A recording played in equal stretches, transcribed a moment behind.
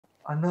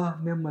అన్న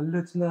నేను మళ్ళీ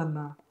వచ్చినా అన్న.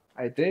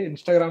 అయితే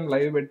ఇన్స్టాగ్రామ్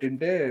లైవ్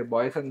పెట్టింటే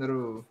బాయ్స్ అందరూ,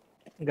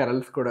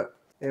 గర్ల్స్ కూడా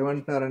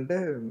ఏమంటున్నారంటే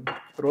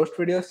రోస్ట్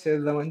వీడియోస్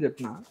చేద్దామని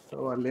చెప్పిన. సో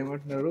వాళ్ళు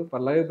ఏమంటున్నారు,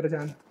 పల్లవి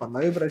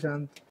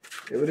ప్రశాంత్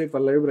ఎవరి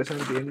పల్లవి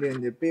ప్రశాంత్ ఏంటి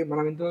అని చెప్పి.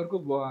 మనం ఇంతవరకు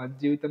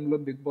జీవితంలో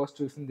బిగ్ బాస్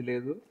చూసింది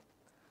లేదు,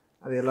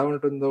 అది ఎలా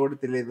ఉంటుందో కూడా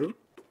తెలియదు,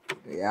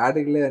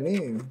 యాడికిలే అని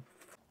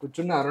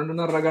కూర్చున్న.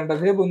 2.5 గంట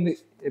సేపు ఉంది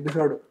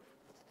ఎపిసోడ్.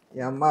 ఈ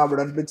అమ్మ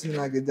అప్పుడు అనిపించింది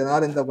నాకు, ఈ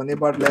జనాలు ఇంత పని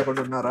పాట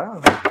లేకుండా ఉన్నారా,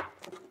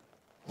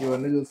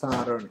 ఇవన్నీ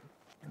చూస్తున్నారు అని.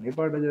 పని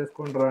పాట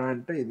చేసుకుంటారా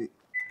అంటే ఇది.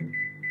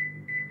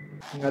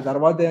 ఇంకా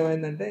తర్వాత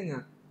ఏమైందంటే, ఇంకా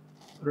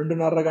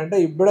 2.5 గంట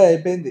ఇప్పుడే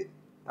అయిపోయింది.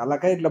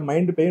 అలాగే ఇట్లా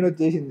మైండ్ పెయిన్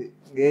వచ్చేసింది.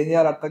 ఇంకేం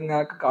చేయాలి అర్థం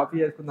కాక కాఫీ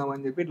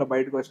చేసుకుందామని చెప్పి ఇట్లా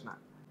బయటకు వచ్చిన.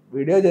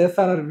 వీడియో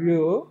చేస్తాను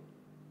రివ్యూ,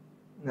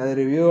 అది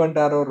రివ్యూ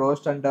అంటారు,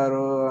 రోస్ట్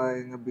అంటారు,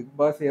 ఇంకా బిగ్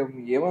బాస్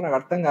ఏమో నాకు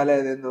అర్థం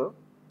కాలేదు ఏందో.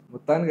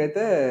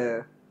 మొత్తానికైతే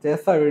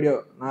చేస్తా వీడియో.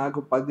 నాకు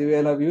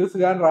 10,000 వ్యూస్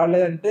కానీ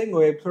రాలేదంటే ఇంకో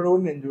ఎపిసోడ్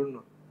కూడా నేను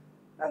చూడను.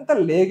 అంత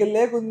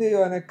లేకుంది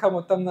వెనక్క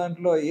మొత్తం.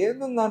 దాంట్లో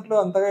ఏంది దాంట్లో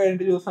అంతగా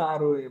ఏంటి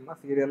చూస్తున్నారు, ఏమో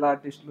సీరియల్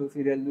ఆర్టిస్టులు,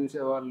 సీరియల్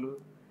చూసేవాళ్ళు,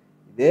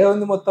 ఇదే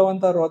ఉంది మొత్తం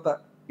అంతా రోత.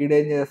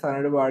 ఈడేం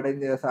చేస్తాడు, వాడేం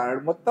చేస్తాడు,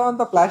 మొత్తం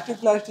అంతా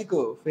ప్లాస్టిక్.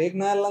 ఫేక్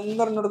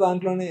నాయలందరూ ఉన్నారు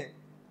దాంట్లోనే.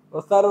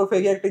 వస్తారు,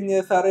 ఫేక్ యాక్టింగ్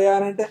చేస్తారు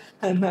అని అంటే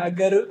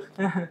నాగారు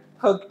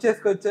హక్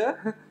చేసుకొచ్చా.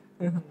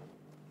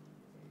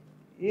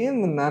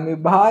 ఏందిన్నా మీ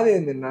బాధ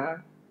ఏందిన్నా?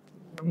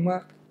 అమ్మ,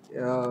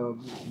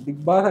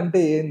 బిగ్ బాస్ అంటే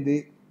ఏంది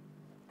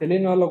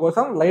తెలియని వాళ్ళ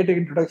కోసం లైట్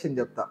ఇంట్రొడక్షన్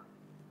చెప్తా.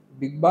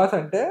 బిగ్ బాస్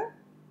అంటే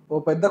ఓ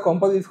పెద్ద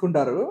కొంప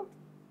తీసుకుంటారు,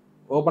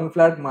 ఓపెన్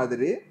ఫ్లాట్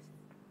మాదిరి.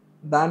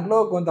 దాంట్లో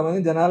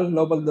కొంతమంది జనాలు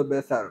లోపల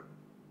దొబ్బేస్తారు.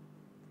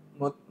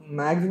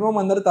 మ్యాక్సిమం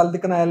అందరూ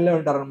తలతిక్క నాయలే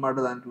ఉంటారు అనమాట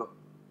దాంట్లో.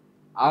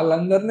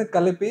 వాళ్ళందరినీ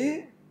కలిపి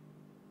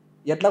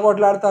ఎట్లా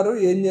కొట్లాడతారు,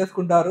 ఏం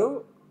చేసుకుంటారు,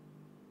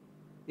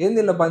 ఏంది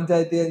ఇలా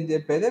పంచాయతీ అని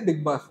చెప్పేదే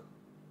బిగ్ బాస్.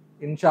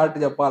 ఇన్ షార్ట్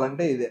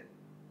చెప్పాలంటే ఇదే.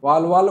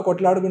 వాళ్ళు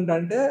కొట్లాడుకుంటా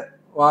అంటే,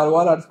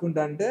 వాళ్ళు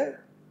అరుచుకుంటా అంటే,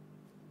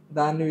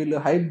 దాన్ని వీళ్ళు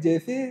హైప్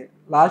చేసి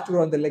లాస్ట్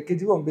కొంత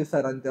లెక్కించి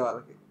పంపిస్తారు అంతే.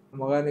 వాళ్ళకి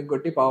మొగానికి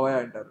కొట్టి పావాయ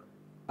అంటారు.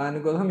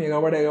 దానికోసం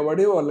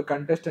ఎగబడి వాళ్ళు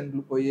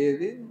కంటెస్టెంట్లు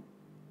పోయేది,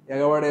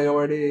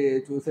 ఎగబడి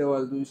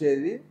చూసేవాళ్ళు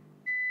చూసేది.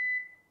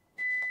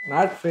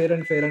 Not fair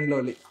and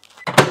lovely.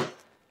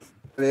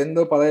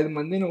 అదేందో 15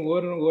 మందిని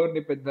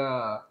ఓవర్ని పెద్ద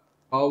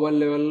బాహుబలి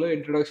లెవెల్లో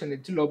ఇంట్రొడక్షన్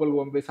ఇచ్చి లోపలికి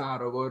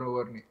పంపిస్తున్నారు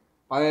ఒకరిని.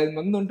 15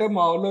 మంది ఉంటే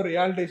మా ఊళ్ళో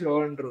రియాలిటీ షో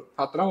అంటారు,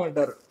 సత్రం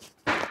అంటారు.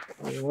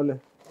 ఏమోలే,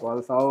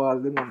 వాళ్ళు సావు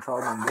వాళ్ళది, మన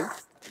సావు మంది.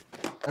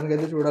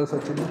 దానికైతే చూడాల్సి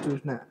వచ్చింది.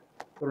 చూసిన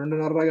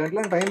 2.5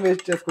 గంటల టైం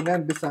వేస్ట్ చేసుకునే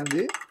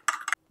అనిపిస్తుంది.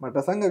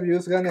 మటసంగా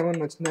వ్యూస్ కానీ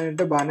ఏమన్నా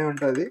వచ్చినాయంటే బాగానే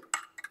ఉంటుంది.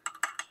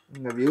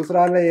 ఇంకా వ్యూస్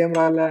ఏం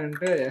రాలే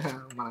అంటే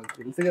మనకు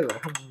తెలుసు కదా,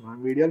 మన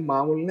వీడియోలు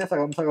మామూలునే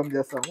సగం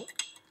చేస్తాము.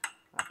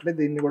 అట్లే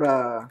దీన్ని కూడా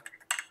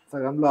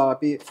సగంలో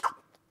ఆపి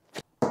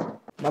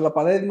మళ్ళీ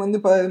 15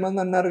 మంది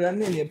అన్నారు. కానీ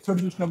నేను ఎపిసోడ్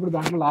చూసినప్పుడు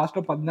దాంట్లో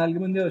లాస్ట్లో 14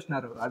 మంది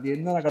వచ్చినారు. అది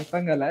ఏందో నాకు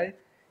అర్థం కాలే.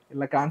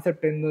 ఇలా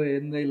కాన్సెప్ట్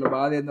ఏందో ఇలా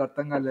బాధ ఏందో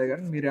అర్థం కాలేదు.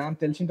 కానీ మీరు ఏమైనా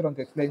తెలిసింటారు అంత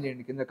ఎక్స్ప్లెయిన్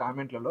చేయండి కింద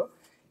కామెంట్లలో.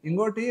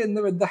 ఇంకోటి ఏందో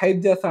పెద్ద హైప్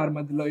చేస్తారు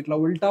మధ్యలో, ఇట్లా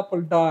ఉల్టా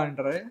పుల్టా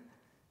అంటారే,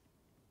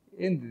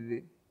 ఏంది ఇది?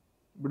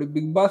 ఇప్పుడు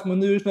బిగ్ బాస్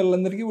ముందు చూసిన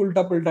వాళ్ళందరికీ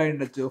ఉల్టా పుల్టా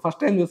ఉండొచ్చు.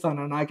 ఫస్ట్ టైం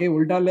చూస్తాను, నాకే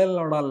ఉల్టాలే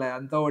లవడాలే,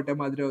 అంతా ఒకటే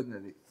మాదిరి ఉంది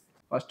అది.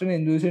 ఫస్ట్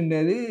నేను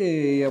చూసిండేది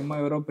ఈ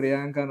అమ్మాయి ఎవరో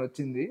ప్రియాంక అని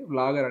వచ్చింది,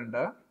 వ్లాగర్ అంట.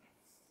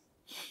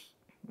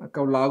 అక్క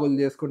వ్లాగులు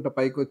చేసుకుంటా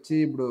పైకి వచ్చి,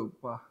 ఇప్పుడు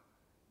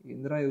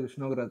ఇందిరా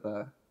ఉష్ణోగ్రత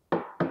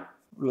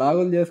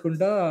వ్లాగులు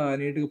చేసుకుంటా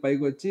నీట్గా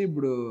పైకి వచ్చి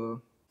ఇప్పుడు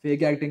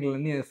ఫేక్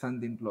యాక్టింగ్లన్నీ వేస్తాను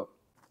దీంట్లో.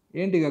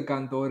 ఏంటి అక్క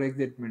అంత ఓవర్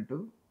ఎగ్జైట్మెంట్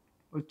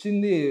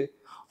వచ్చింది?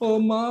 ఓ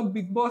మా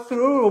big boss,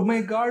 oh my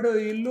God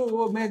ఇల్లు,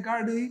 ఓ మై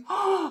గాడ్.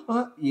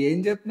 ఏం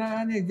చెప్పినా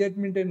కానీ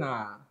ఎగ్జైట్మెంటేనా?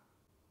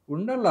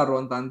 ఉండాలా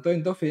అంతో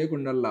ఇంతో ఫేక్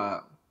ఉండాలా,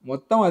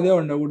 మొత్తం అదే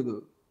ఉండకూడదు.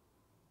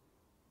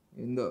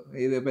 ఏందో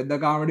ఇది పెద్ద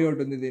కామెడీ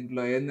ఒకటి ఉంది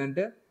దీంట్లో.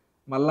 ఏంటంటే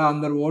మళ్ళీ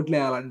అందరు ఓట్లు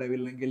వేయాలంటే,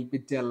 వీళ్ళని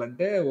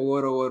గెలిపించేయాలంటే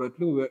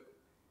ఓట్లు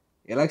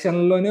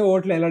ఎలక్షన్లోనే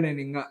ఓట్లు వేయాలి.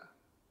 నేను ఇంకా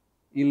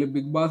వీళ్ళు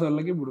బిగ్ బాస్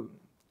వాళ్ళకి ఇప్పుడు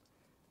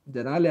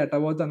జనాలు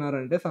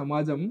ఎట్టబోతున్నారంటే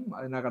సమాజం,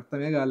 అది నాకు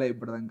అర్థమే కాలే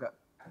ఇప్పటిదాకా.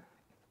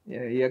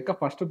 ఈ యొక్క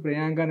ఫస్ట్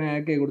ప్రియాంక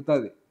నాయక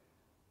ఎగురుతుంది,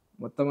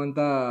 మొత్తం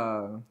అంతా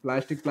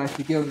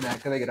ప్లాస్టికే ఉంది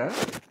అక్క దగ్గర.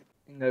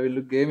 ఇంకా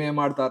వీళ్ళు గేమ్ ఏం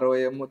ఆడతారో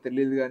ఏమో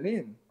తెలియదు. కానీ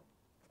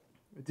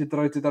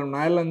విచిత్రం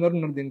నాయలందరూ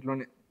ఉన్నారు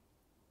దీంట్లోనే.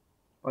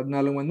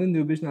 14 మందిని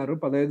చూపించినారు,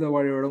 15వ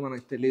వాడు ఎవడో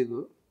మనకు తెలియదు,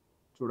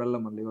 చూడాల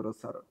మళ్ళీ ఎవరు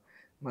వస్తారు.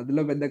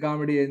 మధ్యలో పెద్ద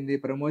కామెడీ ఏంది,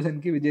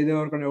 ప్రమోషన్కి విజయ్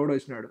దేవరకొండ ఎవడో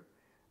వచ్చినాడు.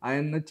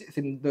 ఆయన వచ్చి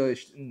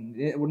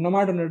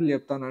ఉన్నమాట ఉన్నట్లు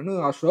చెప్తాను,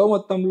 ఆ షో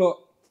మొత్తంలో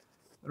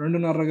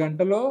 2.5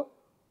 గంటలో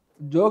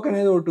జోక్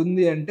అనేది ఒకటి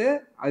ఉంది అంటే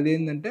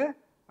అదేంటంటే,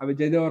 ఆ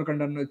విజయ్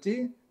దేవరకొండ వచ్చి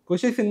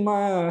ఖుషి సినిమా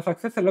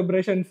సక్సెస్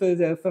సెలబ్రేషన్స్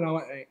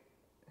చేస్తున్నామా,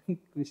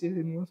 ఖుషి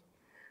సినిమా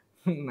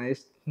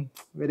నైస్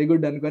వెరీ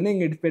గుడ్ అనుకొని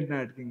ఇంక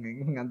ఇడిచిపెట్టినాడు.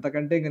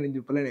 అంతకంటే ఇంకా నేను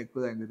చెప్పలేను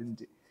ఎక్కువ దాని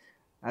గురించి.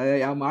 అదే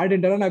ఆ మాట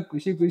వింటారా నాకు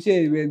ఖుషి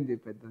అయిపోయింది,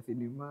 పెద్ద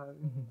సినిమా.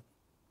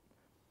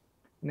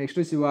 నెక్స్ట్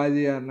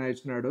శివాజీ అన్న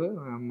ఇచ్చినాడు,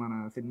 మన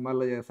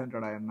సినిమాల్లో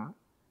చేస్తుంటాడు ఆయన.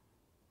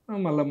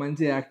 మళ్ళీ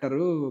మంచి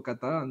యాక్టరు,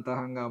 కథ అంత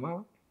హంగామా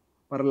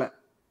పర్లే.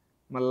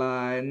 మళ్ళీ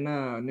ఆయన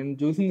నేను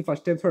చూసింది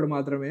ఫస్ట్ ఎపిసోడ్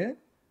మాత్రమే,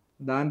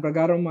 దాని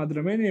ప్రకారం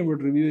మాత్రమే నేను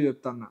ఇప్పుడు రివ్యూ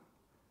చెప్తాను.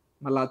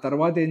 మళ్ళీ ఆ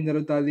తర్వాత ఏం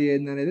జరుగుతుంది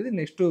ఏందనేది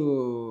నెక్స్ట్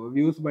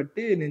వ్యూస్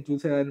బట్టి, నేను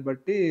చూసేదాన్ని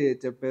బట్టి,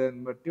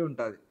 చెప్పేదాన్ని బట్టి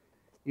ఉంటుంది.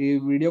 ఈ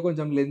వీడియో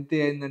కొంచెం లెంతీ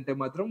అయిందంటే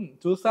మాత్రం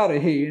చూస్తారు.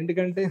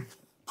 ఏంటికంటే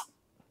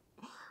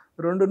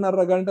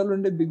 2.5 గంటల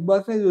నుండి బిగ్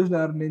బాస్నే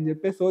చూసినారు, నేను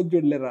చెప్పే సోచ్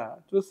చూడలేరా,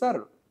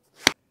 చూస్తారు.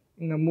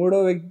 ఇంకా మూడో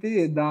వ్యక్తి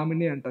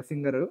దామిని అంట,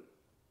 సింగరు.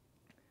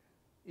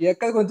 ఈ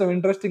యొక్క కొంచెం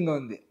ఇంట్రెస్టింగ్గా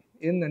ఉంది.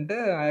 ఏంటంటే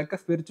ఆ యొక్క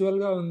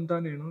స్పిరిచువల్గా ఉంటా,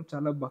 నేను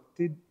చాలా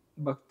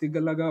భక్తి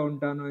గలగా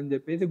ఉంటాను అని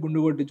చెప్పేసి గుండు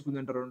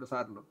కొట్టించుకుందంట 2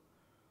 సార్లు.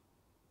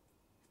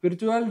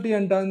 స్పిరిచువాలిటీ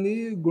అంటాంది,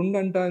 గుండు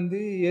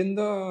అంటాంది,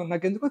 ఏందో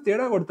నాకెందుకో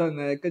తేడా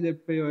కొడుతుంది ఆ యొక్క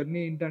చెప్పేవన్నీ.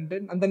 ఏంటంటే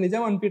అంత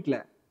నిజం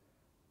అనిపించలే,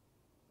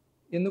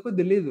 ఎందుకో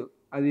తెలీదు.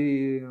 అది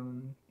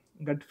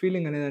గట్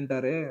ఫీలింగ్ అనేది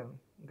అంటారే,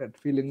 గట్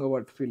ఫీలింగ్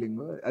వాట్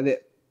ఫీలింగ్ అదే.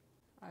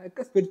 ఆ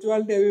యొక్క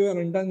స్పిరిచువాలిటీ అవి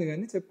అని అంటుంది,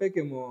 కానీ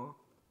చెప్పేకేమో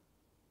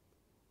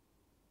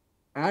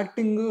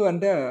యాక్టింగ్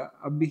అంటే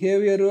ఆ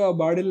బిహేవియర్, ఆ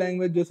బాడీ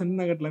లాంగ్వేజ్ చూస్తుంటే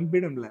నాకు అట్లా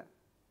అనిపించడంలే.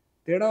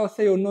 తేడా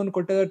వస్తే ఉన్నోని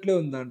కొట్టేటట్లే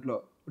ఉంది దాంట్లో.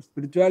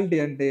 స్పిరిచువాలిటీ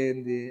అంటే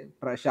ఏంది,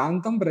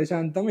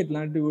 ప్రశాంతం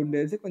ఇట్లాంటివి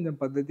ఉండేసి కొంచెం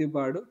పద్ధతి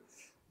పాడు,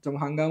 కొంచెం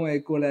హంగామా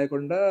ఎక్కువ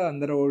లేకుండా,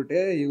 అందరూ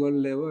ఒకటే, ఈగోలు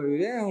లేవు,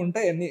 ఇవే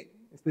ఉంటాయి అన్నీ.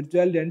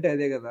 స్పిరిచువాలిటీ అంటే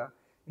అదే కదా.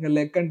 ఇంకా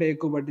లెక్క అంటే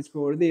ఎక్కువ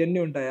పట్టించుకోకూడదు,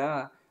 ఇవన్నీ ఉంటాయా.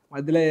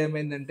 మధ్యలో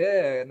ఏమైందంటే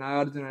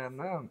నాగార్జున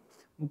అన్న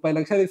 30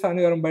 లక్షలు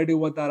ఇస్తాను ఎవరైనా బయటకు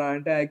పోతారా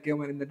అంటే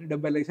ఏమైందంటే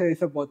 70 లక్షలు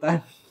ఇస్తే పోతా.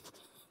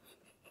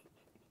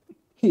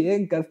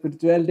 ఏం కాదు,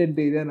 స్పిరిచువాలిటీ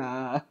అంటే ఇదేనా?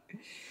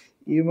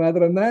 ఈ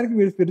మాత్రం దానికి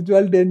మీరు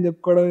స్పిరిచువాలిటీ అని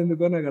చెప్పుకోవడం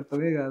ఎందుకో నాకు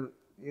అర్థమే కాదు.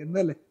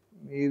 ఏందోలే,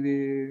 మీది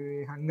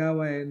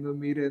హంగామా ఏందో,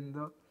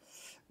 మీరేందో,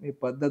 మీ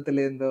పద్ధతులు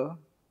ఏందో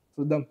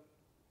చూద్దాం.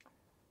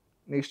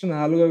 నెక్స్ట్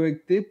 4వ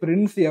వ్యక్తి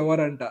ప్రిన్స్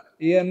ఎవరంట.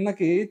 ఈ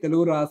అన్నకి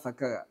తెలుగు రా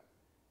చక్కగా.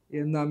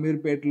 ఏందో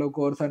అమీర్పేటలో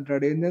కోర్స్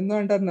అంటాడు, ఏందేందో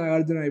అంటారు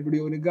నాగార్జున. ఇప్పుడు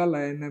యూనిక్గా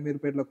ఆయన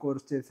అమీర్పేటలో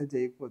కోర్స్ చేస్తే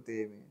చేయకపోతే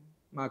ఏమి,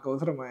 మాకు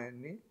అవసరం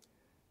ఆయన్ని.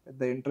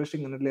 పెద్ద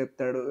ఇంట్రెస్టింగ్ అన్నట్లు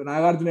చెప్తాడు.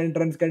 నాగార్జున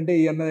ఎంట్రన్స్ కంటే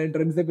ఈ అన్న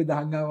ఎంట్రన్స్ పెద్ద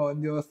హంగామా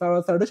ఉంది.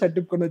 వస్తాడు షర్ట్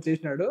ఇప్పుకొని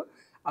వచ్చేసినాడు.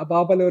 ఆ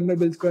పాపలు ఎవరినో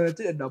పిలుచుకొని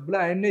వచ్చి డబ్బులు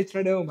ఆయన్నే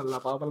ఇచ్చినాడేమో మళ్ళీ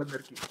ఆ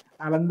పాపలందరికీ.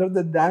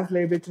 వాళ్ళందరితో డాన్స్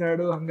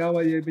వేయించినాడు,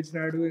 హంగామా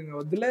చేయించినాడు. ఇంకా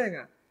వద్దులే,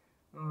 ఇంకా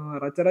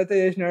రచ్చరచ్చ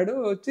చేసినాడు.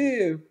 వచ్చి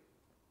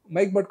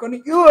మైక్ పట్టుకొని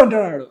యూ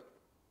అంటున్నాడు.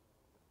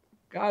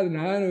 కాదు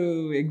నాకు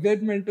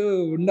ఎగ్జైట్మెంట్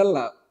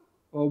ఉండల్లా,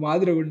 ఓ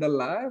మాదిరి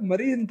ఉండల్లా,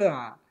 మరీ ఇంత.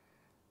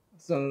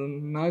 సో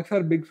నాకు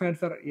సార్ బిగ్ ఫ్యాన్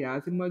సార్. ఆ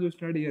సినిమా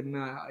చూసినాడు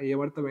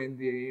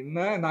ఏమర్థమైంది.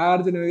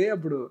 నాగార్జునవి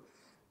అప్పుడు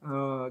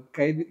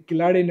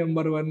కిలాడి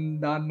నెంబర్ 1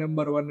 దాని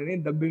నెంబర్ 1 అని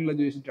డబ్బింగ్లో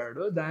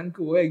చూసింటాడు,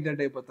 దానికి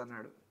ఎగ్జైట్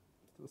అయిపోతున్నాడు.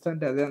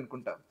 చూస్తుంటే అదే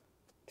అనుకుంటా,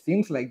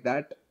 సీన్స్ లైక్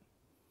దాట్.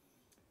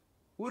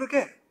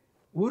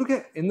 ఊరికే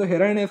ఎందుో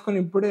హెరాయిన్ వేసుకొని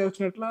ఇప్పుడే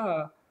వచ్చినట్లా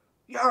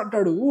యా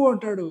అంటాడు,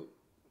 అంటాడు.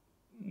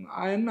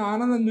 ఆయన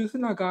ఆనందం చూసి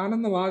నాకు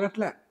ఆనందం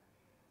ఆగట్లే.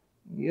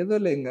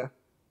 ఏదోలే, ఇంకా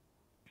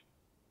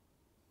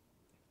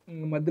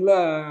మధ్యలో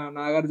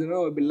నాగార్జున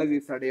బిల్ల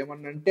తీస్తాడు.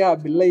 ఏమన్నంటే ఆ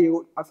బిల్ల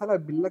అసలు ఆ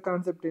బిల్ల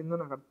కాన్సెప్ట్ ఏందో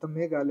నాకు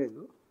అర్థమే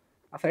కాలేదు.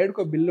 ఆ సైడ్కి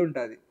ఒక బిల్లు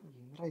ఉంటుంది,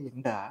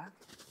 ఎండా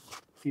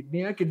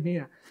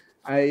కిడ్నీయా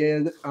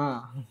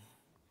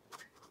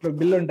ఇట్లా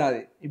బిల్లు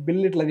ఉంటుంది. ఈ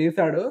బిల్లు ఇట్లా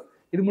తీసాడు,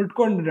 ఇది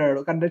ముట్టుకుంటున్నాడు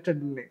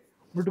కంటెస్టెంట్ని.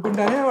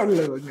 ముట్టుకుంటానే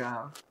వాళ్ళు ఇంకా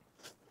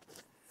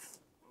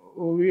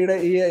వీడ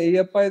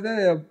ఈయప్ప అయితే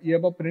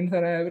ఈయప్ప ప్రిన్స్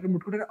అనే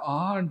ముట్టుకుంటే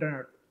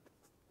అంటున్నాడు.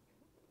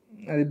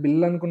 అది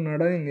బిల్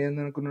అనుకున్నాడో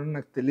ఇంకేందనుకున్నాడో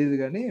నాకు తెలియదు,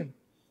 కానీ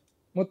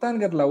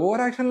మొత్తానికి అట్లా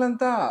ఓవర్ యాక్షన్లు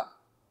అంతా.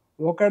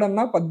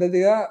 ఒకడన్నా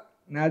పద్ధతిగా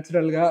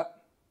న్యాచురల్గా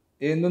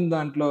ఏందుంది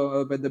దాంట్లో,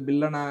 పెద్ద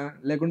బిల్లనా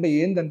లేకుంటే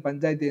ఏంది దాని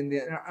పంచాయతీ ఏంది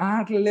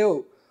అట్లా లేవు.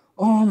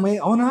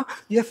 అవునా,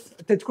 ఎస్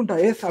తెచ్చుకుంటా,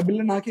 ఎస్ ఆ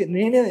బిల్ల నాకే,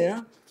 నేనే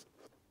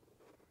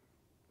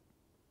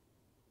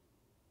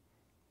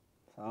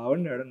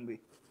సావండి అడండి.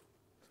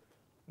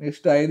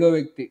 నెక్స్ట్ 5వ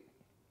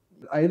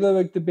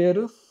వ్యక్తి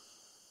పేరు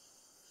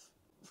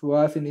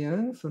సుహాసినియా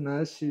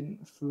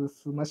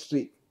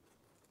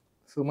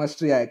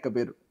సుమశ్రీ ఆ యొక్క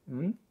పేరు.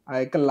 ఆ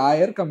యొక్క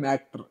లాయర్ కమ్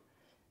యాక్టర్.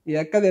 ఈ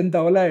యొక్కది ఎంత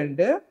అవలా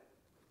అంటే,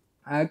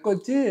 ఆ యొక్క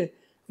వచ్చి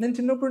నేను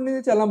చిన్నప్పటి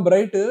నుంచి చాలా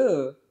బ్రైట్,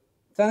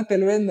 చాలా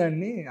తెలివైన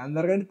దాన్ని,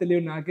 అందరికంటే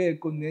తెలివి నాకే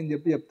ఎక్కువ ఉంది అని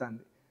చెప్తాను.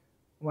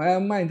 మా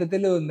అమ్మ ఇంత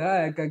తెలివి ఉందా ఆ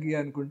యొక్కకి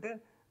అనుకుంటే,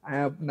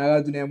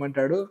 నాగార్జున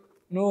ఏమంటాడు,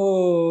 నువ్వు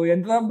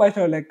ఎంత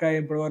సంపాదించావు లెక్క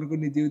ఇప్పటి వరకు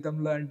నీ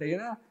జీవితంలో అంటే,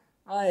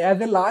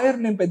 యాజ్ ఎ లాయర్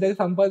నేను పెద్దగా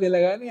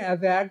సంపాదించలే, కానీ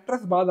యాజ్ ఎ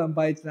యాక్ట్రెస్ బాగా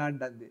సంపాదించిన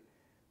అంటుంది.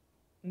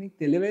 నీకు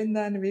తెలివైన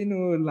దానివి,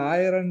 నువ్వు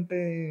లాయర్ అంటే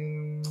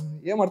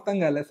ఏం అర్థం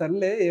కాలే.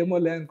 సర్లే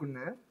ఏమోలే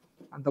అనుకున్నా.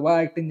 అంత బాగా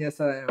యాక్టింగ్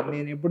చేస్తా,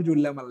 నేను ఎప్పుడు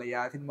చూడలే మళ్ళీ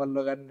ఆ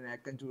సినిమాల్లో, కానీ నేను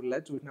యాక్టింగ్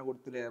చూసినా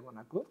గుర్తులేమో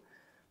నాకు.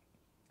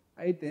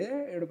 అయితే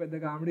ఇక్కడ పెద్ద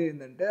కామెడీ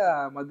ఏంటంటే, ఆ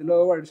మధ్యలో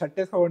వాడు షర్ట్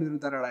వేసుకోకుండా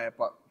తిరుగుతాడు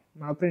ఆయప్ప,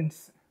 మా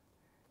ఫ్రెండ్స్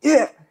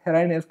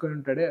హెరాయిన్ వేసుకొని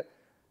ఉంటాడే.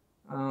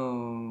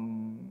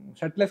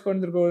 షర్ట్ వేసుకొని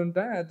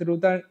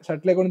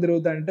షర్ట్ లేకుండా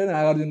తిరుగుతా అంటే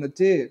నాగార్జున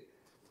వచ్చి,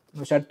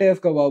 నువ్వు షర్ట్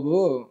వేసుకో బాబు,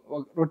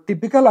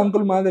 టిపికల్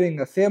అంకుల్ మాదిరి,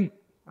 ఇంకా సేమ్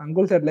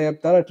అంకుల్స్ ఎట్లా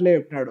చెప్తారో అట్లే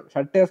చెప్పినాడు,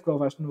 షర్ట్ వేసుకో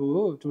ఫస్ట్ నువ్వు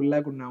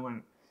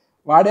చూడలేకున్నామని.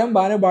 వాడేం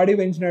బాగానే బాడీ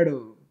పెంచినాడు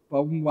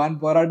పాపం, వాని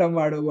పోరాటం,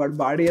 వాడు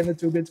బాడీ ఏందో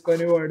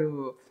చూపించుకొని వాడు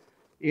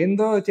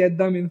ఏందో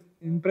చేద్దాం,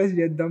 ఇంప్రెస్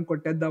చేద్దాం,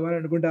 కొట్టేద్దామని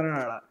అనుకుంటారు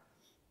ఆడ.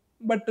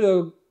 బట్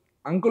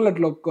అంకుల్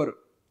అట్లా ఒప్పుకోరు.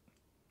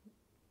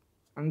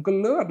 అంకుల్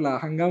అట్లా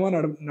హంగామా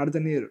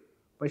నడచనీయరు.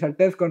 పోయి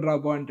షర్ట్ వేసుకొని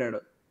రాపో అంటాడు.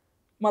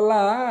 మళ్ళా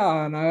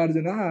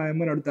నాగార్జున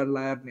ఏమని అడుగుతాడు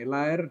లాయర్ని,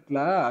 లాయర్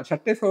ఇట్లా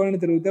షర్ట్ వేసుకోవాలని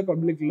తిరిగితే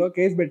పబ్లిక్లో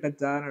కేసు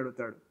పెట్టచ్చా అని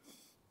అడుగుతాడు.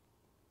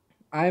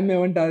 ఆయన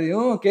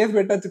ఏమంటారు, కేసు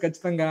పెట్టచ్చు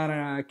ఖచ్చితంగా,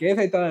 కేసు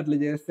అవుతుంది అట్లా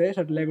చేస్తే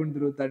షర్ట్ లేకుండా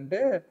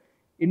తిరుగుతుంటే,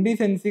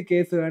 ఇండీసెన్సీ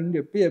కేసు అని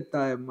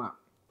చెప్తా అమ్మ.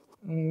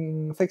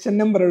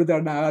 సెక్షన్ నెంబర్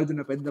అడుగుతాడు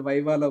నాగార్జున, పెద్ద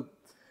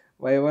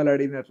వైవాలు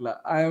అడిగినట్ల.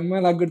 ఆ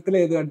అమ్మాయి నాకు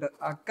గుర్తులేదు అంట.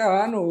 అక్క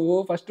నువ్వు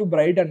ఫస్ట్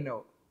బ్రైట్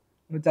అన్నావు,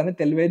 నువ్వు చాలా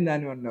తెలివైన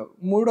దాని అన్నావు,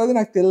 మూడోది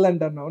నాకు తెలియదు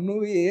అంటున్నావు.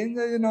 నువ్వు ఏం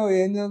చదివినావు,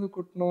 ఏం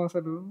చదువుకుంటున్నావు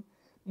అసలు,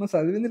 నువ్వు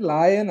చదివింది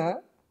లాయేనా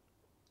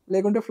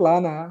లేకుంటే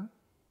ఫ్లానా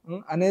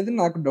అనేది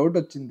నాకు డౌట్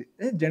వచ్చింది.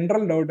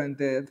 జనరల్ డౌట్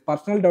అంతే,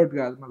 పర్సనల్ డౌట్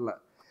కాదు. మళ్ళా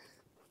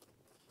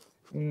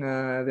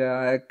అది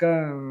ఆ యొక్క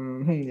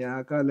యా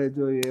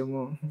కాలేజో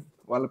ఏమో,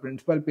 వాళ్ళ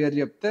ప్రిన్సిపల్ పేరు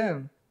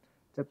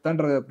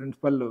చెప్తాంటారు కదా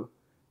ప్రిన్సిపల్,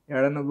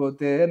 ఎడన్నా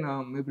పోతే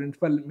మీ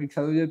ప్రిన్సిపల్ మీకు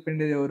చదువు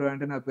చెప్పిండేది ఎవరు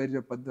అంటే నా పేరు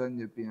చెప్పొద్దు అని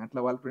చెప్పి, అట్లా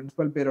వాళ్ళ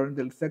ప్రిన్సిపల్ పేరు ఎవరైనా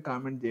తెలిస్తే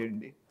కామెంట్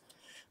చేయండి.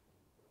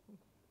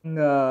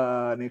 ఇంకా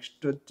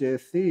నెక్స్ట్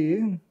వచ్చేసి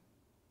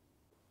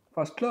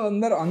ఫస్ట్లో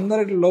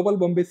అందరు ఇట్లా లోపల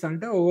పంపిస్తా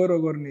అంటే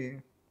ఒకరిని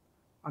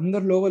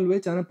అందరు లోపల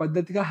పోయి చాలా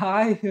పద్ధతిగా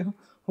హాయ్,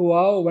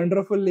 వావ్,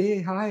 వండర్ఫుల్లీ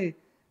హాయ్.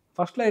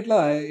 ఫస్ట్లో ఇట్లా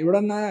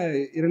ఎవడన్నా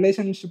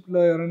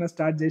రిలేషన్షిప్లో ఎవరైనా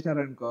స్టార్ట్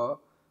చేసినారనుకో,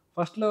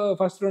 ఫస్ట్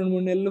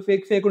 2-3 నెలలు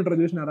ఫేక్ ఉంటారు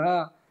చూసినారా,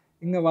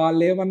 ఇంకా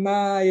వాళ్ళు ఏమన్నా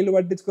వీళ్ళు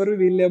పట్టించుకోరు,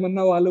 వీళ్ళు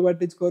ఏమన్నా వాళ్ళు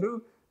పట్టించుకోరు,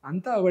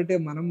 అంతా ఒకటే,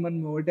 మనం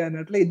ఒకటే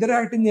అన్నట్లు ఇద్దరు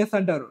యాక్టింగ్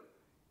చేస్తుంటారు.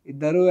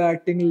 ఇద్దరు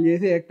యాక్టింగ్లు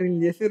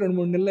చేసి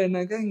 2-3 నెలలు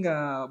అయినాక ఇంకా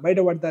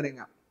బయటపడతారు.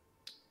 ఇంకా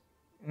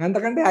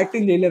అంతకంటే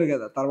యాక్టింగ్ చేయలేరు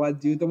కదా, తర్వాత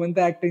జీవితం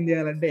అంతా యాక్టింగ్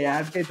చేయాలంటే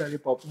యాడ్కైతుంది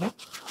పాపం.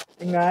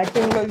 ఇంకా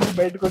యాక్టింగ్లో నుంచి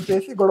బయటకు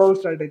వచ్చేసి గొడవలు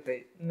స్టార్ట్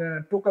అవుతాయి. ఇంకా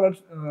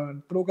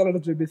ట్రూ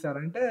కలర్స్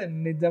చూపిస్తారంటే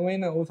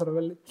నిజమైన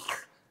ఊసరవెల్లి,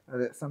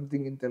 అదే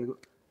సంథింగ్ ఇన్ తెలుగు,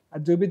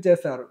 అది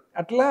చూపించేస్తారు.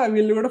 అట్లా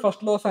వీళ్ళు కూడా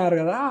ఫస్ట్లో వస్తారు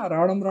కదా,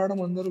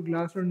 రావడం అందరూ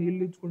గ్లాస్లో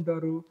నీళ్ళు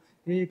ఇచ్చుకుంటారు,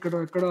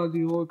 ఎక్కడ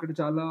అది ఇక్కడ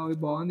చాలా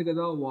బాగుంది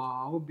కదా,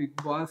 వావ్ బిగ్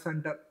బాస్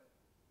అంటారు.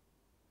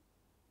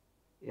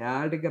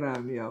 యాటికి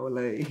రావి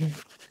అవలై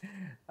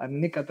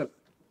అన్ని కథలు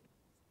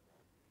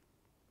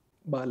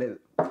బాగాలేదు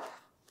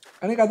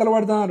అని కథలు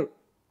పడుతున్నారు.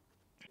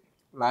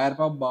 లాయర్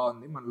పాప్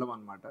బాగుంది మనలో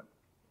అనమాట,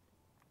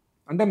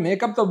 అంటే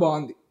మేకప్తో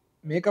బాగుంది.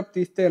 మేకప్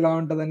తీస్తే ఎలా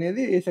ఉంటుంది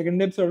అనేది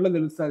సెకండ్ ఎపిసోడ్లో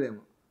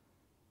తెలుస్తుందేమో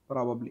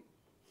ప్రాబబ్లీ.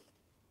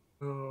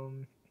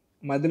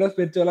 మధ్యలో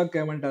స్పిరిచువల్కి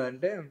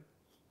ఏమంటుందంటే,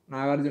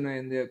 నాగార్జున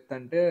ఏం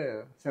చెప్తాంటే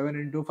 7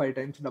 into 5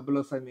 times డబ్బులు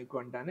వస్తాయి మీకు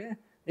అంటానే,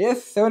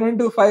 7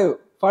 into 5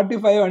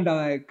 45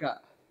 అంటుంది ఆ యొక్క.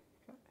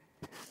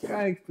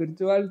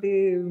 స్పిరిచువాలిటీ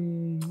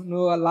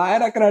నువ్వు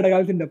లాయర్ అక్కడ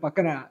అడగాల్సిందే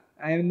పక్కన,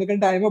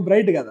 ఎందుకంటే ఆయమో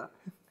బ్రైట్ కదా,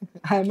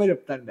 ఆయమో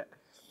చెప్తాండే.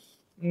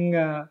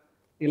 ఇంకా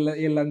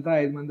వీళ్ళంతా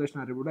 5 మంది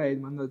వచ్చినారు, ఇప్పుడు 5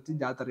 మంది వచ్చి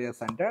జాతర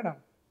చేస్తా అంటే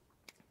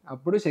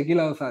అప్పుడు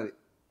షకీలా వస్తుంది,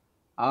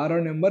 6వ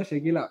నెంబర్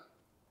షకీలా.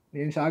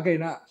 నేను షాక్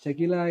అయినా,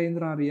 షకీలా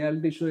అయిందిరా,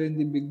 రియాలిటీ షో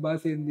ఏంది, బిగ్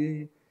బాస్ ఏంది,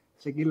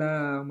 షకీలా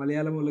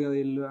మలయాళం వాళ్ళు కదా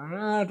వీళ్ళు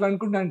అట్లా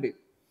అనుకుంటా అంటే.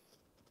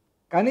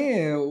 కానీ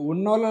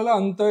ఉన్నోళ్ళలో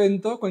అంతో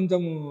ఎంతో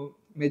కొంచెం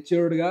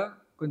మెచ్యూర్డ్గా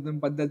కొంచెం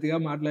పద్ధతిగా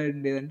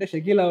మాట్లాడేదంటే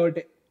షకీలా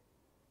ఒకటే.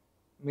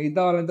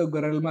 మిగతా వాళ్ళంతా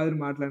గొర్రెల మాదిరి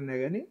మాట్లాడినా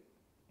కానీ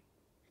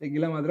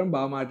షకీలా మాత్రం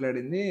బాగా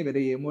మాట్లాడింది,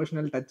 వెరీ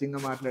ఎమోషనల్ టచింగ్గా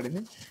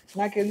మాట్లాడింది.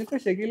 నాకెందుకో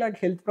షకీలాకి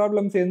హెల్త్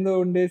ప్రాబ్లమ్స్ ఏందో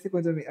ఉండేసి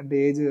కొంచెం, అంటే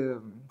ఏజ్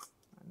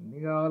అన్నీ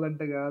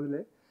కావాలంటే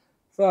కాదులే,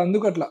 సో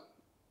అందుకు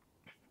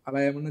అలా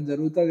ఏమన్నా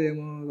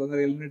జరుగుతుందేమో,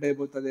 తొందరగా ఎలిమినేట్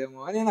అయిపోతుందేమో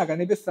అని నాకు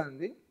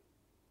అనిపిస్తుంది.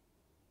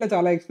 ఇంకా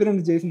చాలా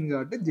ఎక్స్పీరియన్స్ చేసింది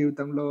కాబట్టి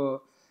జీవితంలో,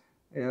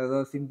 ఏదో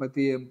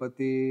సింపతి,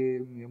 ఎంపతి,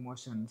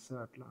 ఎమోషన్స్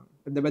అట్లా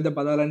పెద్ద పెద్ద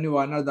పదాలన్నీ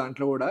వాడినారు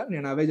దాంట్లో కూడా,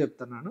 నేను అవే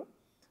చెప్తున్నాను.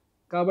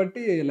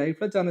 కాబట్టి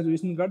లైఫ్లో చాలా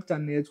చూసింది కాబట్టి,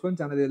 చాలా నేర్చుకొని,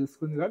 చాలా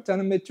తెలుసుకుంది కాబట్టి,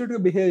 చాలా మెచ్యూర్డ్గా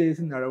బిహేవ్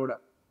చేసింది ఆడ కూడా,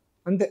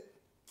 అంతే.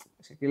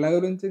 షకీలా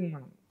గురించి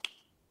మనం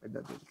పెద్ద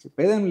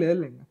చెప్పేదేం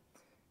లేదు. ఇంకా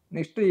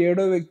నెక్స్ట్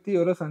 7వ వ్యక్తి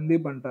ఎవరో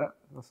సందీప్ అంట,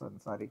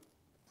 సారీ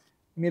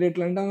మీరు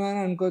ఎట్లా అంటామని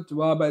అనుకోవచ్చు,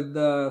 బాగా పెద్ద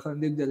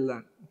సందీప్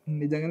జల్దాన్.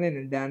 నిజంగానే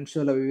నేను డ్యాన్స్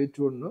షోలో అవి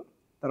చూడను,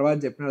 తర్వాత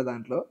చెప్పినాడు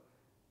దాంట్లో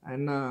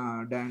ఆయన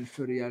dance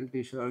show,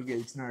 reality show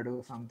గెలిచినాడు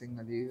something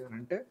అది అని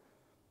అంటే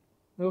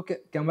ఓకే,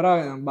 కెమెరా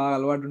బాగా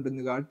అలవాటు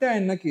ఉంటుంది కాబట్టి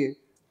ఆయనకి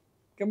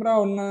కెమెరా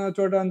ఉన్న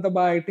చోట అంతా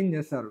బాగా యాక్టింగ్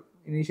చేస్తారు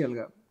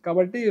ఇనీషియల్గా,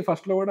 కాబట్టి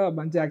ఫస్ట్లో కూడా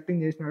మంచి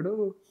యాక్టింగ్ చేసినాడు,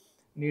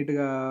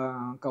 నీట్గా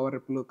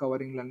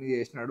కవరింగ్లు అన్నీ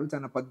చేసినాడు,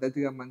 చాలా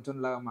పద్ధతిగా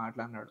మంచోనిలాగా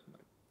మాట్లాడినాడు.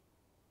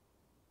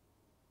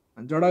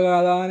 మంచోడా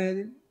కాదా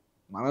అనేది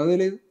మనకు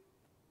తెలియదు,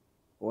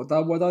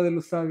 పోతా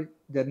తెలుస్తుంది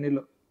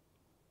జర్నీలో.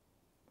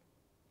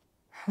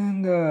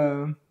 ఇంకా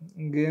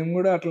గేమ్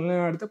కూడా అట్లనే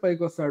ఆడితే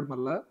పైకి వస్తాడు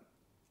మళ్ళా.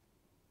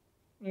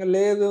 ఇంకా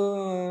లేదు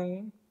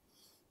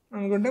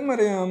అనుకుంటే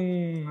మరి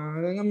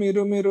విధంగా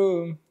మీరు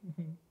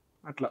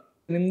అట్లా.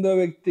 8వ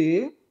వ్యక్తి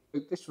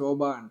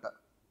శోభ అంట.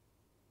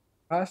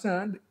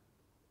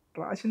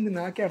 రాసింది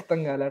నాకే అర్థం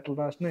కాలే, అట్లా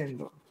రాసిన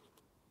ఏంటో.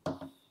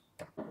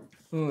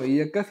 ఈ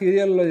యొక్క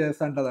సీరియల్లో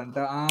చేస్తా ఉంటుందంట,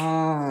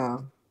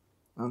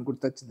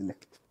 గుర్తొచ్చిందిలే,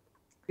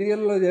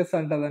 సీరియల్లో చేస్తా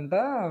ఉంటుందంట,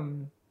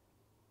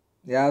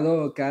 యాదో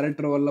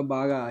క్యారెక్టర్ వల్ల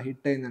బాగా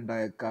హిట్ అయిందంట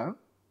ఆ యొక్క.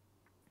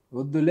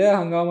 వద్దులే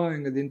హంగామా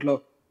ఇంకా దీంట్లో.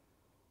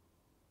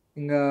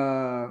 ఇంకా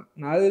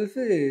నాకు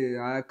తెలిసి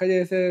ఆ అక్క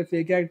చేసే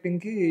ఫేక్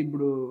యాక్టింగ్కి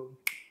ఇప్పుడు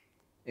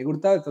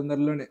ఎగురుతా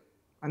తొందరలోనే,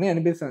 అని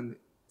అనిపిస్తుంది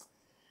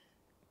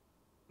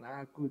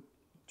నాకు.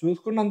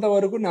 చూసుకున్నంత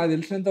వరకు, నాకు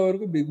తెలిసినంత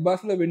వరకు బిగ్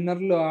బాస్లో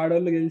విన్నర్లు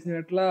ఆడవాళ్ళు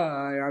గెలిచినట్లా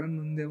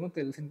ఏడన్నా ఉందేమో,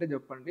 తెలిసింటే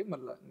చెప్పండి.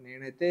 మళ్ళీ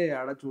నేనైతే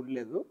ఆడ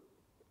చూడలేదు.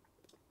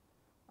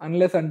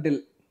 అన్లెస్ అంటిల్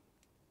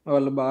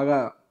వాళ్ళు బాగా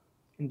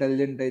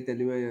ఇంటెలిజెంట్ అయి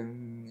తెలివి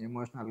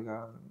ఎమోషనల్గా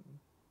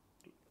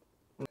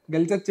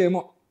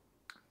గెలిచొచ్చేమో,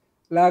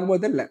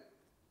 లేకపోతే లే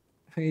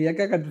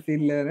ఏకాకట్ట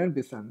సీన్ లేదని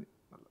అనిపిస్తుంది.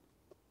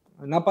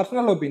 నా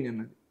పర్సనల్ ఒపీనియన్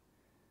అది.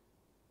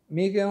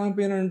 మీకేం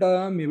ఒపీనియన్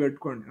ఉంటుందో మీ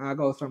పెట్టుకోండి, నాకు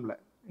అవసరం లే.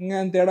 ఇంకా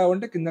తేడా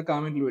ఉంటే కింద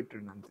కామెంట్లు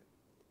పెట్టండి అంతే.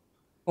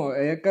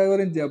 ఏక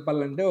గురించి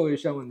చెప్పాలంటే ఒక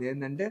విషయం ఉంది.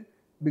 ఏంటంటే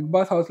బిగ్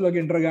బాస్ హౌస్లోకి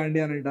ఎంటర్ కాండి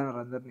అని అంటున్నారు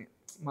అందరినీ.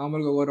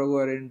 మామూలుగా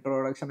ఒకరు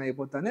ఇంట్రొడక్షన్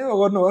అయిపోతానే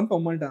ఒకరిని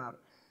పొమ్మంటున్నారు.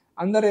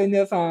 అందరు ఏం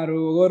చేస్తున్నారు,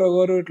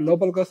 ఒకరు ఇట్లా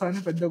లోపలికి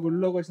వస్తానే పెద్ద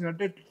గుడిలోకి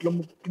వచ్చినట్టు ఇట్లా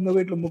కింద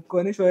పోయి ఇట్లా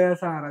ముక్కొని షో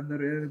చేస్తున్నారు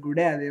అందరు.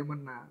 గుడే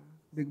అదేమన్నా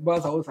బిగ్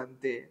బాస్ హౌస్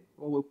అంతే,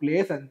 ఒక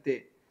ప్లేస్ అంతే.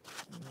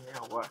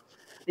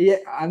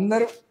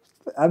 అందరూ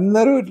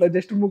అందరూ ఇట్లా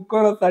జస్ట్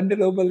ముక్కొని వస్తాంటే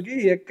లోపలికి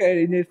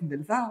ఏం చేసింది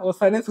తెలుసా,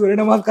 వస్తానే సూర్య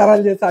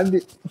నమస్కారాలు చేస్తాంది.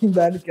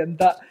 దానికి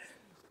ఎంత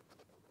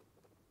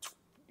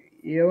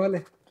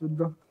ఏమోలే,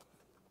 చూద్దాం.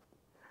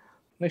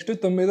 నెక్స్ట్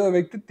 9వ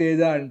వ్యక్తి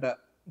తేజ అంట.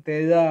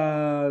 తేజ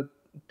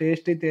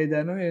టేస్టీ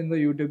తేజను ఏందో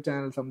యూట్యూబ్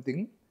ఛానల్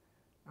సంథింగ్.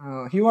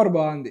 హ్యూమర్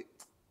బాగుంది,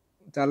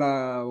 చాలా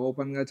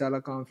ఓపెన్గా, చాలా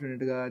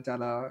కాన్ఫిడెంట్గా,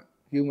 చాలా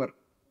హ్యూమర్,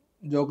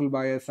 జోకులు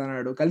బాగా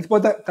చేస్తున్నాడు.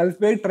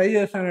 కలిసిపోయి ట్రై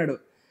చేస్తున్నాడు.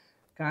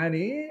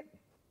 కానీ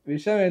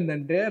విషయం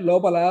ఏంటంటే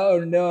లోపల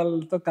ఉండే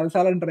వాళ్ళతో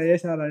కలిసాలని ట్రై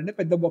చేసినారంటే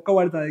పెద్ద బొక్క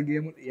పడుతుంది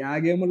గేమ్. ఆ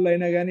గేముల్లో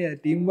అయినా కానీ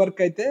టీం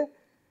వర్క్ అయితే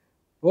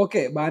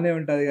ఓకే బాగానే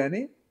ఉంటుంది,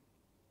 కానీ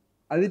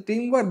అది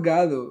టీం వర్క్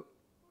కాదు.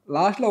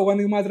 లాస్ట్లో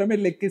ఒకరికి మాత్రమే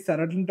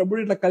లెక్కిస్తారు. అట్లాంటప్పుడు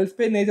ఇట్లా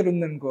కలిసిపోయి నేచర్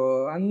ఉందనుకో,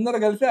 అందరు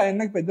కలిసి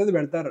ఆయనకు పెద్దది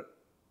పెడతారు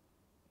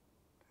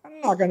అని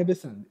నాకు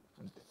అనిపిస్తుంది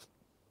అంతే.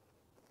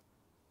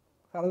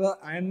 సరదా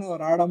ఆయన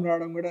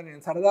రావడం కూడా,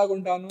 నేను సరదాగా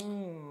ఉంటాను,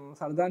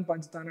 సరదాని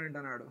పంచుతాను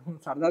అంటున్నాడు.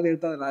 సరదా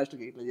తిడుతుంది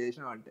లాస్ట్కి ఇట్లా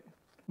చేసినావు అంటే.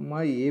 మా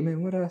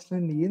ఏమేమో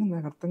రాసినండి, ఏంది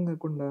నాకు అర్థం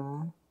కాకుండా.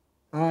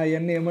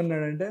 ఇవన్నీ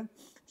ఏమన్నాడంటే,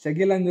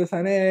 షకీల్ అని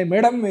చూసానే,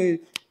 మేడం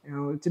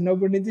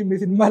చిన్నప్పటి నుంచి మీ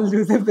సినిమాలు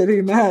చూసే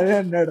పెరిగినా అదే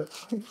అన్నాడు.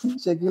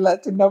 షకీల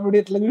చిన్నప్పుడు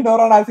ఇట్లా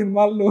చూడవరా నా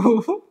సినిమాలు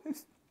నువ్వు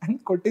అని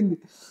కొట్టింది.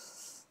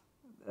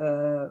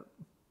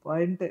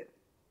 పాయింటే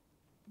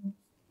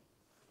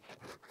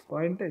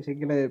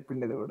షకీల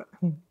చెప్పిండేది కూడా.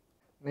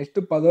 నెక్స్ట్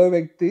 10వ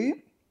వ్యక్తి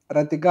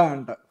రతిక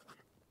అంట.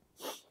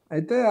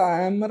 అయితే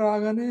ఆమె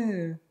రాగానే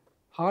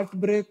హార్ట్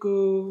బ్రేక్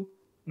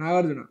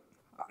నాగార్జున,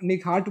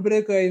 నీకు హార్ట్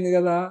బ్రేక్ అయింది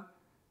కదా,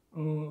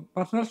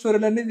 పర్సనల్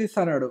స్టోరీలన్నీ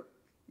తీస్తున్నాడు.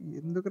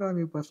 ఎందుకురా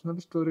మీ పర్సనల్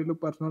స్టోరీలు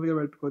పర్సనల్గా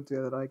పెట్టుకోవచ్చు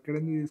కదరా,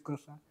 ఇక్కడెందుకు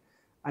తీసుకొస్తా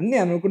అన్నీ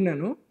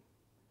అనుకున్నాను.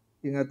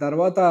 ఇంకా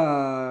తర్వాత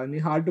నీ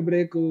హార్ట్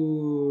బ్రేక్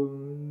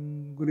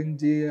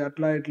గురించి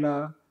అట్లా ఇట్లా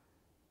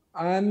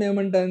ఆమె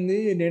ఏమంటుంది,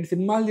 నేను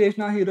సినిమాలు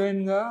చేసిన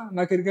హీరోయిన్గా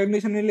నాకు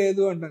రికగ్నిషన్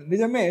లేదు అంటాను.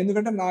 నిజమే,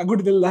 ఎందుకంటే నాకు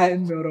కూడా తెలియదు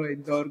ఆయన ఎవరో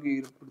ఇంతవరకు.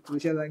 ఇప్పుడు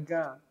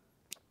చూసేదాకా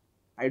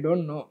ఐ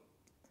డోంట్ నో.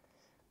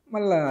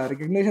 మళ్ళీ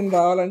రికగ్నిషన్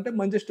రావాలంటే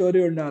మంచి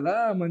స్టోరీ ఉండాలా,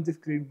 మంచి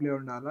స్క్రీన్ ప్లే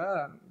ఉండాలా.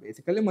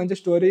 బేసికల్లీ మంచి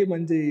స్టోరీ,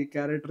 మంచి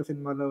క్యారెక్టర్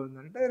సినిమాలో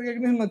ఉందంటే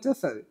రికగ్నిషన్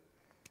వచ్చేస్తుంది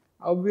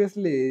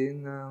ఆబ్వియస్లీ.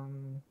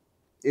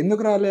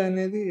 ఎందుకు రాలే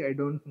అనేది ఐ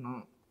డోంట్ నో.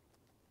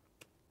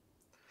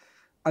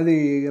 అది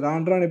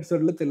రాను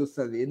ఎపిసోడ్లో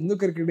తెలుస్తుంది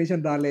ఎందుకు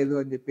రికగ్నిషన్ రాలేదు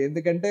అని చెప్పి.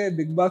 ఎందుకంటే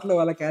బిగ్ బాస్లో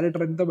వాళ్ళ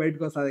క్యారెక్టర్ అంతా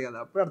బయటకు వస్తుంది కదా,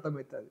 అప్పుడు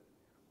అర్థమవుతుంది.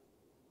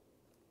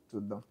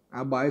 చూద్దాం.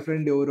 ఆ బాయ్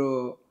ఫ్రెండ్ ఎవరో,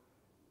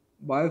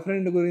 బాయ్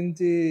ఫ్రెండ్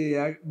గురించి,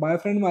 బాయ్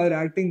ఫ్రెండ్ మాదిరి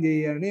యాక్టింగ్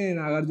చేయని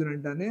నాగార్జున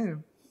అంటానే,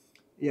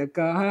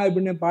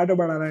 ఇప్పుడు నేను పాట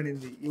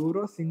పాడాలనింది.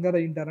 ఎవరో సింగర్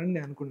అయింటారని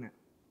నేను అనుకున్నా.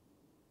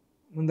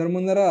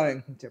 ముందర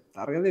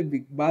చెప్తారు కదా,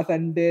 బిగ్ బాస్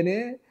అంటేనే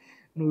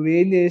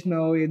నువ్వేం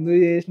చేసినావు, ఎందుకు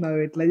చేసినావు,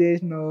 ఎట్లా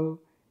చేసినావు,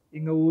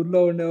 ఇంకా ఊర్లో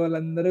ఉండే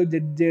వాళ్ళందరూ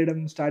జడ్జ్ చేయడం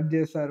స్టార్ట్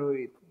చేస్తారు.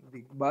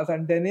 బిగ్ బాస్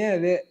అంటేనే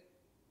అదే,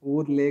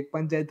 ఊరు లేక్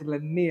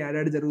పంచాయతీలన్నీ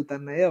ఏడాడు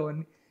జరుగుతున్నాయి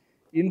అవన్నీ.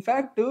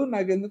 ఇన్ఫ్యాక్ట్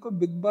నాకెందుకో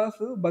బిగ్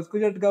బాస్ బతుకు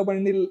జట్కా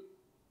బండి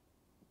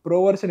ప్రో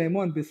వర్షన్ ఏమో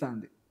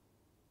అనిపిస్తుంది.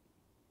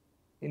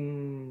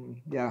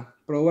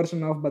 ప్రో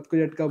వర్షన్ ఆఫ్ బతుకు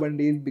జట్కా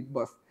బండి is big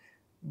boss.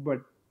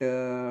 But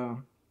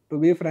to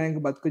be Frank,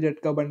 బతుకు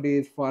జట్కా బండి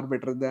is far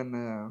better than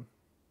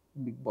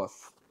big boss.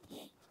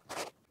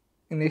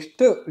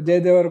 Next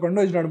Vijay Devarakonda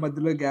వచ్చినాడు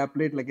మధ్యలో,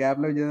 ఇట్లా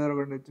గ్యాప్లో విజయ్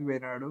దేవరకొండ వచ్చి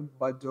పోయినాడు.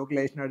 జోకులు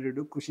వేసినాడు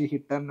చూడు, ఖుషి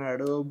హిట్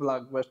అన్నాడు,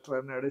 బ్లాక్ బస్టర్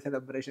అన్నాడు,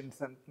 సెలబ్రేషన్స్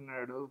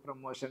అంటున్నాడు,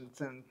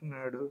 ప్రమోషన్స్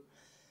అంటున్నాడు.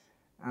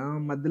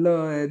 మధ్యలో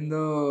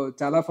ఏందో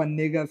చాలా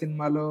ఫన్నీగా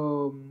సినిమాలో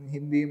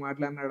హిందీ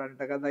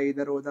మాట్లాడినాడంట కదా,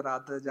 ఇదర్ ఉదర్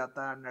ఆత జాత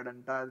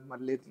అన్నాడంట. అది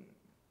మళ్ళీ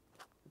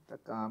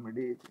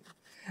కామెడీ.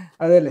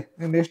 అదేలే.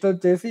 నెక్స్ట్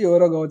వచ్చేసి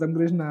ఎవరో గౌతమ్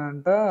కృష్ణ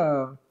అంట.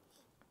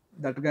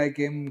 That guy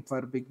came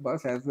for big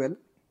boss as well.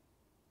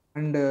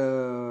 And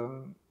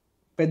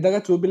పెద్దగా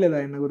చూపిలేదు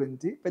ఆయన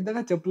గురించి,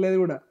 పెద్దగా చెప్పలేదు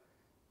కూడా.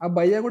 ఆ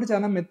భయ్య కూడా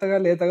చాలా మెత్తగా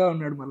లేతగా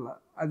ఉన్నాడు. మళ్ళీ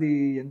అది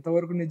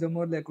ఎంతవరకు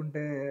నిజమో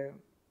లేకుంటే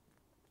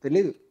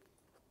తెలీదు.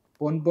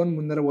 పోన్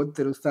ముందర పోతే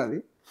తెలుస్తుంది.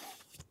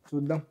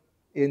 చూద్దాం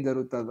ఏం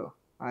జరుగుతుందో.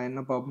 ఆయన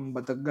పాపం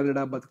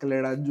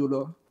బతకలేడా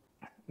జూలో.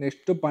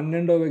 నెక్స్ట్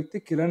 12వ వ్యక్తి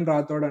కిరణ్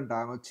రాథోడ్ అంట.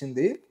 ఆమె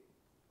వచ్చింది.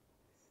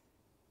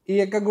 ఈ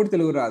ఎక్క కూడా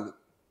తెలుగు రాదు.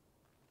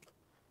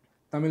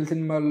 తమిళ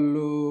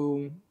సినిమాలు,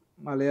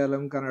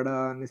 మలయాళం, కన్నడ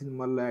అన్ని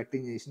సినిమాల్లో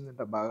యాక్టింగ్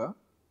చేసిందంట బాగా.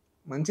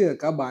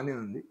 మంచిదక్క, బాగానే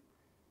ఉంది.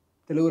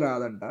 తెలుగు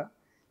రాదంట.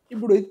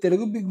 ఇప్పుడు ఇది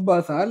తెలుగు బిగ్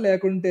బాసా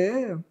లేకుంటే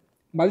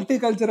multi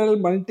cultural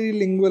multi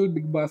lingual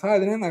big బాసా,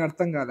 అదినే నాకు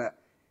అర్థం కాలే.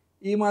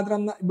 ఈ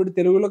మాత్రం ఇప్పుడు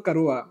తెలుగులో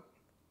కరువా?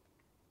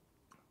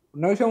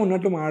 ఉన్న విషయం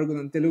ఉన్నట్లు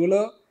మాట్లాడుకుందాం.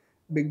 తెలుగులో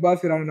బిగ్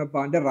బాస్ రానప్ప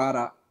అంటే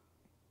రారా?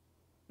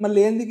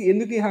 మళ్ళీ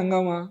ఎందుకు ఈ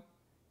హంగామా?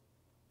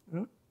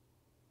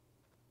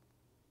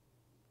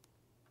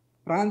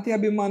 ప్రాంతీయ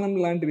అభిమానం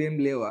లాంటివి ఏం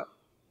లేవా?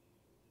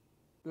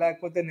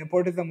 లేకపోతే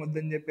నెపోటిజం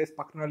వద్దని చెప్పేసి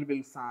పక్కన వాళ్ళు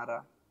పిలుస్తున్నారా?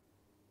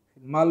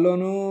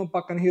 సినిమాల్లోనూ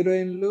పక్కన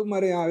హీరోయిన్లు,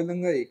 మరి ఆ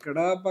విధంగా ఇక్కడ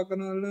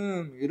పక్కన వాళ్ళు,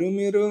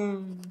 మీరు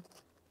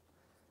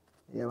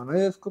ఏమైనా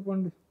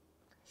చేసుకోకండి.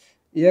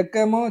 ఈ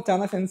ఏమో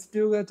చాలా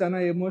సెన్సిటివ్గా, చాలా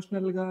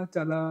ఎమోషనల్గా,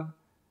 చాలా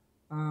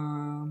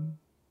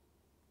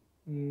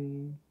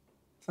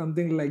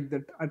సంథింగ్ లైక్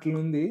దట్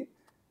అట్లుంది.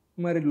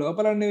 మరి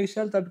లోపల అన్ని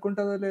విషయాలు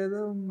తట్టుకుంటుందో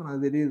లేదో నాకు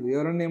తెలియదు.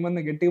 ఎవరన్నా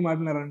ఏమన్నా గట్టిగా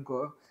మాట్లాడారనుకో,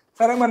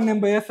 సరే మరి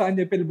నేను పోయేస్తా అని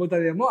చెప్పి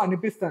వెళ్ళిపోతుందేమో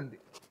అనిపిస్తుంది.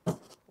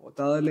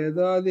 పోతుందో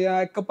లేదో అది ఆ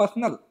యొక్క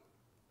పర్సనల్.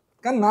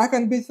 కానీ నాకు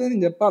అనిపిస్తుంది,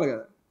 నేను చెప్పాలి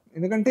కదా,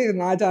 ఎందుకంటే ఇది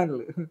నా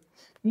ఛానల్.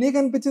 నీకు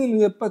అనిపించింది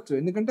నువ్వు చెప్పచ్చు,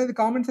 ఎందుకంటే అది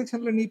కామెంట్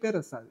సెక్షన్లో నీ పేరు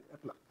వస్తుంది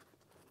అట్లా.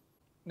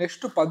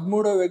 నెక్స్ట్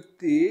 13వ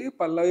వ్యక్తి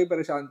పల్లవి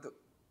ప్రశాంత్.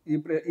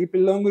 ఈ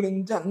పిల్లం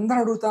గురించి అందరూ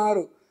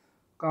అడుగుతారు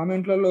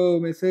కామెంట్లలో,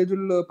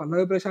 మెసేజ్ల్లో.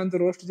 పల్లవి ప్రశాంత్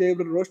రోస్ట్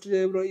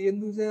చేయబ్రో.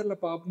 ఎందుకు చేయాలి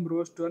పాపం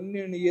రోస్ట్ అని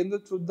నేను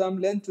ఎందుకు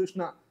చూద్దాంలే అని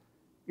చూసిన.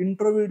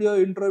 ఇంట్రో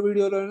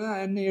వీడియోలోనే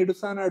ఆయన్ని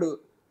ఏడుస్తాడు.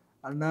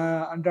 అన్న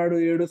అంటాడు,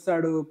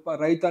 ఏడుస్తాడు.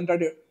 రైతు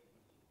అంటాడు.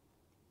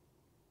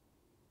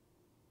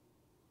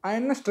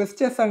 ఆయన స్ట్రెస్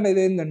చేస్తాడు.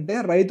 ఇది ఏంటంటే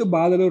రైతు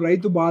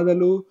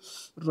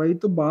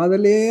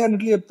బాధలే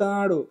అన్నట్లు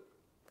చెప్తాడు.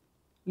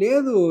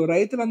 లేదు,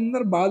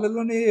 రైతులందరూ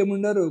బాధల్లోనే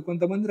ఏముండరు.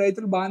 కొంతమంది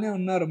రైతులు బాగానే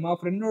ఉన్నారు. మా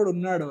ఫ్రెండ్ వాడు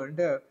ఉన్నాడు,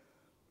 అంటే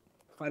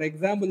ఫర్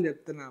ఎగ్జాంపుల్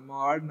చెప్తున్నా, మా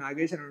వాడు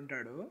నాగేష్ అని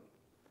ఉంటాడు.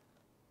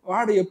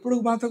 వాడు ఎప్పుడు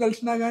మాతో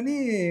కలిసినా కానీ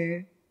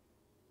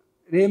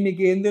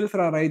మీకేం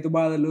తెలుసురా రైతు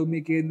బాధలు,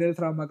 మీకేం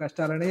తెలుసురా మా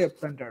కష్టాలనే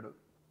చెప్తుంటాడు.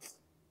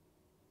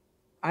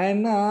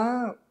 ఆయన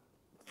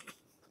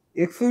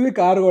ఎక్స్యూవీ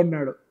కారు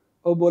కొన్నాడు,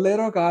 ఓ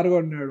బొలేరో కారు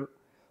కొన్నాడు,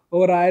 ఓ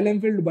రాయల్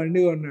ఎన్ఫీల్డ్ బండి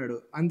కొన్నాడు,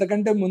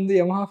 అంతకంటే ముందు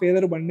యమహా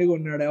ఫేదర్ బండి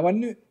కొన్నాడు.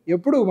 అవన్నీ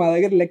ఎప్పుడు మా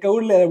దగ్గర లెక్క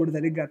కూడా లేదు అప్పుడు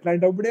సరిగ్గా.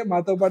 అట్లాంటప్పుడే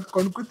మాతో పాటు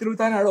కొనుక్కు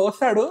తిరుగుతాడు.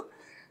 వస్తాడు,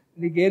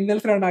 నీకేం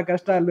తెలుసురా నా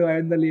కష్టాలు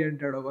 500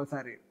 అంటాడు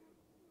ఒక్కోసారి.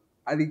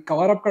 అది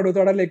కవరప్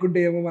అడుగుతాడా లేకుంటే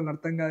ఏమో మన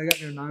అర్థం కాదుగా.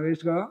 నేను నా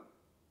వేస్ట్గా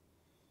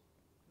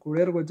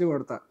కూడేరుకు వచ్చి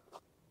కొడతా.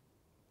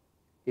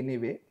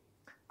 ఎనీవే,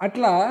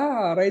 అట్లా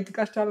రైతు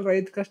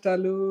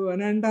కష్టాలు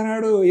అని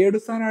అంటున్నాడు,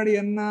 ఏడుస్తున్నాడు.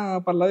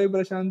 పల్లవి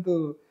ప్రశాంత్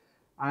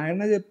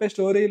ఆయన చెప్పే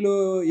స్టోరీలు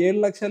 7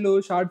 లక్షలు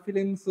షార్ట్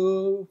ఫిలిమ్స్,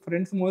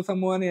 ఫ్రెండ్స్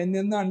మోసము అని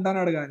ఎందెందో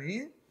అంటున్నాడు. కానీ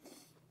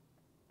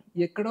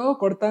ఎక్కడో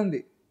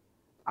కొడుతుంది.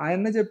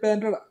 ఆయన చెప్పే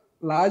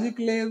లాజిక్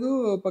లేదు,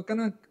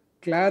 పక్కన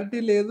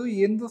క్లారిటీ లేదు,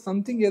 ఏందో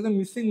సంథింగ్ ఏదో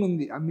మిస్సింగ్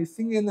ఉంది. ఆ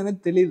మిస్సింగ్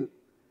ఏందనేది తెలీదు.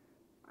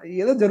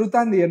 ఏదో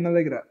జరుగుతుంది అన్న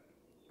దగ్గర.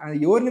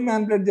 ఎవరిని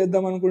మ్యానిపులేట్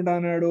చేద్దాం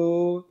అనుకుంటున్నాడు?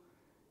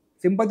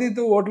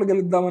 సింపతితో ఓట్లు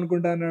గెలుద్దాం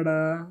అనుకుంటున్నాడా?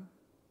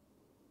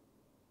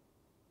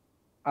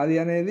 అది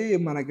అనేది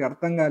మనకి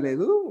అర్థం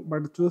కాలేదు,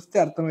 బట్ చూస్తే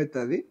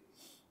అర్థమవుతుంది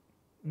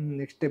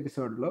నెక్స్ట్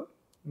ఎపిసోడ్లో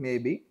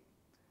మేబీ.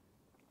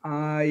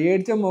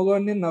 ఏడ్చే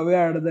మగవాడిని నవ్వే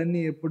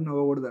ఆడదాన్ని ఎప్పుడు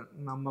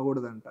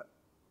నమ్మకూడదంట.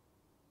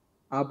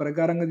 ఆ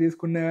ప్రకారంగా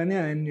తీసుకునే కానీ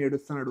ఆయన్ని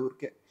ఏడుస్తున్నాడు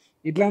ఊరికే.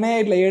 ఇట్లా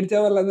ఏడ్చే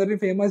వాళ్ళందరినీ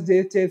ఫేమస్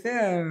చేసే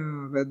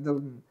పెద్ద.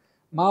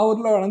 మా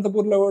ఊర్లో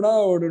అనంతపూర్లో కూడా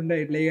వాడు ఉండే,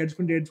 ఇట్లా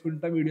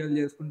ఏడ్చుకుంటా వీడియోలు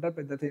చేసుకుంటా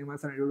పెద్ద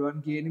ఫేమస్ అని.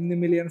 వానికి 8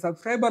 మిలియన్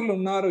సబ్స్క్రైబర్లు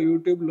ఉన్నారు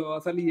యూట్యూబ్లో.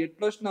 అసలు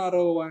ఎట్లా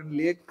వచ్చినారో వాని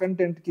లేక్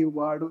కంటెంట్కి.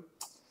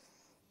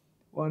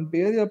 వాని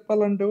పేరు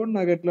చెప్పాలంటే కూడా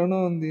నాకు ఎట్లనో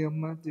ఉంది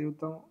అమ్మ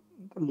జీవితం.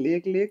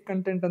 లేక్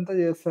కంటెంట్ అంతా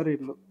చేస్తారు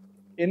వీళ్ళు.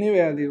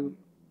 ఎనీవే, అది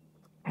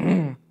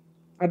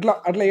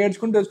అట్లా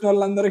ఏడ్చుకుంటూ వచ్చిన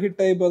వాళ్ళందరూ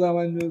హిట్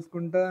అయిపోదామని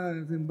చూసుకుంటా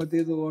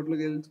సింపతీతో ఓట్లు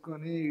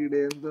గెలుచుకొని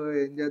ఈడేందో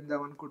ఏం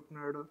చేద్దాం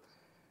అనుకుంటున్నాడు.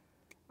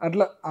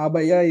 అట్లా ఆ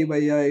భయ్యా ఈ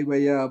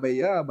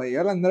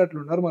భయ్యాలు అందరూ అట్లా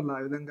ఉన్నారు. మళ్ళీ ఆ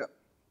విధంగా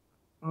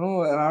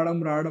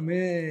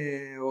రావడమే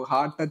ఒక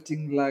హార్ట్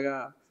టచింగ్ లాగా.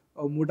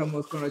 ఓ మూట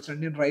మోసుకొని వచ్చాను,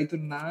 నేను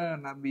రైతున్నా,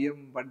 నా బియ్యం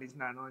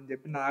పండించినాను అని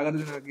చెప్పి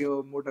నాగార్జునకి ఓ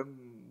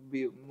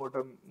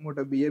మూట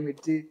బియ్యం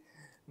ఇచ్చి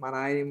మా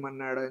నాయన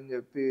ఇమ్మన్నాడు అని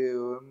చెప్పి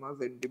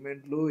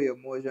సెంటిమెంట్లు,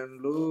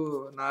 ఎమోషన్లు.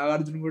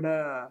 నాగార్జున కూడా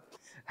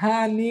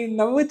నీ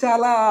నవ్వు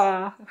చాలా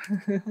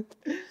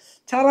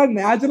చాలా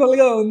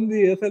న్యాచురల్గా ఉంది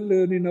అసలు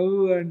నీ నవ్వు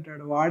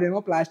అంటాడు. వాడేమో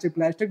ప్లాస్టిక్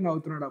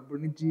నవ్వుతున్నాడు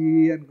అప్పటి నుంచి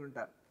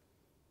అనుకుంటా.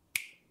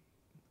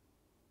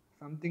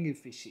 సంథింగ్ ఈ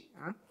ఫిషీ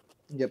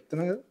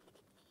చెప్తున్నా కదా.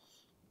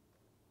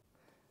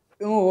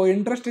 ఓ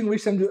ఇంట్రెస్టింగ్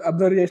విషయం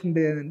అబ్జర్వ్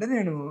చేసింది ఏంటంటే,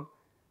 నేను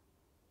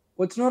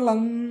వచ్చిన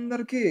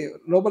వాళ్ళందరికీ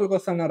లోపలికి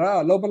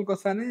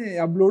వస్తానే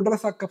ఆ బ్లూ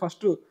డ్రెస్ అక్క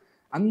ఫస్ట్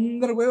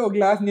అందరికి పోయి ఒక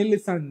గ్లాస్ నీళ్ళు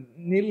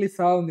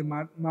ఇస్తా ఉంది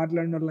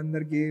మాట్లాడిన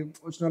వాళ్ళందరికీ,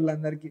 వచ్చిన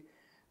వాళ్ళందరికీ.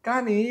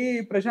 కానీ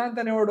ప్రశాంత్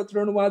అనేవాడు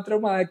వచ్చినోడు మాత్రం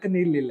ఆ యొక్క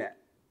నీళ్ళు ఇల్లే.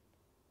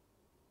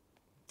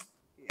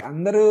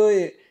 అందరూ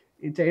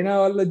ఈ చైనా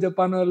వాళ్ళు,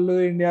 జపాన్ వాళ్ళు,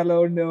 ఇండియాలో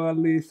ఉండే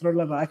వాళ్ళు,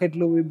 ఇస్రోలో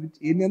రాకెట్లు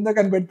ఏందో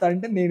కనిపెడతా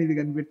అంటే నేను ఇది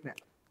కనిపెట్టినా.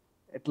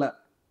 ఎట్లా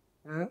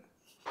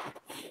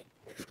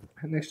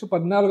నెక్స్ట్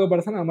 14వ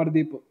పర్సన్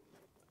అమర్దీప్.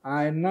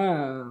 ఆయన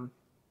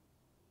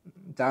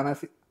చాలా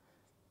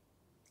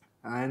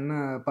ఆయన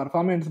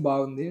పర్ఫార్మెన్స్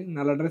బాగుంది.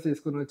 నల్ల డ్రెస్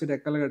వేసుకుని వచ్చి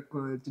రెక్కలు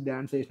కట్టుకొని వచ్చి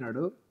డ్యాన్స్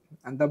చేసినాడు,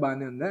 అంతా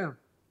బాగానే ఉందా.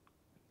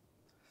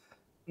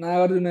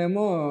 నాగార్జున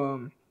ఏమో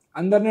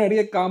అందరినీ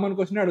అడిగే కామన్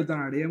క్వశ్చన్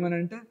అడుగుతున్నాడు,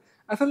 ఏమనంటే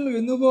అసలు నువ్వు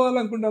ఎందుకు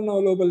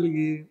పోవాలనుకుంటున్నావు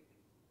లోపలికి.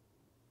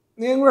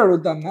 నేను కూడా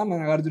అడుగుతాను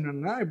నాగార్జున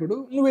అన్న, ఇప్పుడు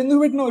నువ్వు ఎందుకు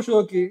పెట్టినావు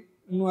షోకి,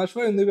 నువ్వు ఆ షో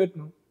ఎందుకు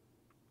పెట్టినావు?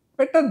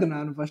 పెట్టద్దు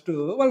నాన్న, ఫస్ట్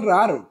వాళ్ళు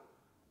రారు,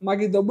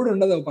 మాకు ఈ దొబ్బుడు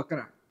ఉండదు ఒక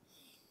పక్కన.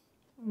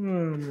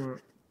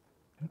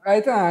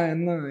 అయితే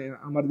ఆయన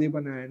అమర్దీప్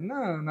అనే ఆయన,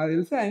 నాకు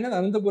తెలిసి ఆయన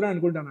అనంతపురం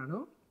అనుకుంటున్నాను,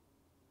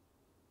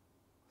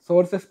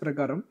 సోర్సెస్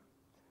ప్రకారం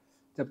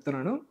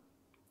చెప్తున్నాను.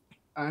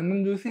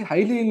 ఆయనను చూసి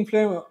హైలీ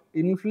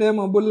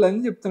ఇన్ఫ్లేమబుల్ అని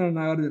చెప్తున్నాడు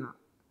నాగార్జున.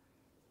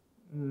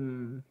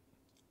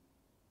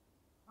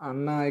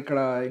 అన్న ఇక్కడ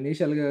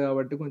ఇనీషియల్గా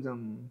కాబట్టి కొంచెం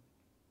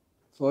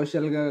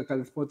సోషల్గా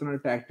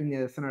కలిసిపోతున్నట్టు యాక్టింగ్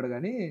చేస్తున్నాడు,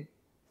 కానీ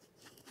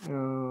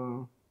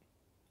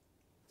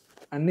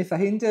అన్ని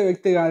సహించే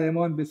వ్యక్తి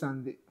కాదేమో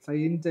అనిపిస్తుంది.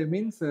 సహించే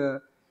మీన్స్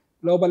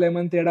లోపల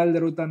ఏమైనా తేడాలు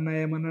జరుగుతున్నాయి,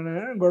 ఏమన్నా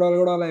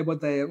గొడవలు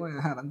అయిపోతాయేమో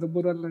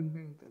అనంతపురాలు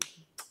అంటే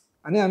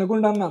అని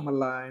అనుకుంటున్నా.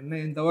 మళ్ళీ ఆయన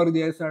ఎంతవరకు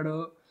చేస్తాడో,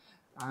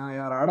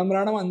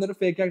 రావడం అందరూ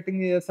ఫేక్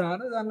యాక్టింగ్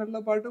చేస్తున్నారు,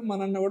 దానిలో పాటు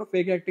మనన్న కూడా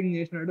ఫేక్ యాక్టింగ్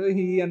చేసినాడు.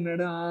 హీ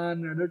అన్నాడు, ఆ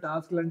అన్నాడు,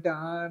 టాస్క్లు అంటే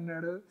ఆ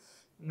అన్నాడు,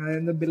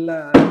 అదేందో బిల్ల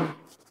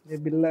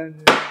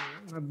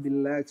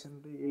యాక్షన్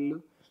ఇల్లు.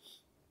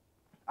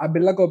 ఆ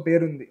బిల్లకు ఒక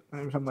పేరుంది,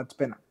 నిమిషం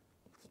మర్చిపోయినా,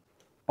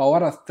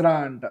 పవర్ అస్త్ర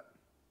అంట,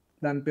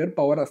 దాని పేరు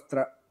పవర్ అస్త్ర.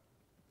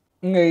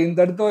 ఇంకా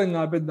ఇంతటితో ఇంకా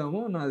ఆపేద్దాము.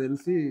 నాకు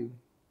తెలిసి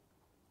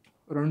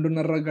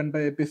 2.5 గంట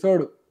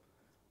ఎపిసోడ్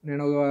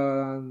నేను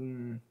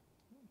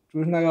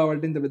చూసినా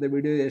కాబట్టి ఇంత పెద్ద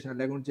వీడియో చేసిన,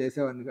 లేకుంటే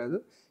చేసేవాడిని కాదు.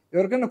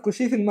 ఎవరికైనా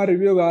ఖుషి సినిమా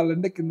రివ్యూ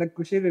కావాలంటే కింద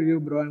ఖుషి రివ్యూ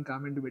బ్రో అని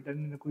కామెంట్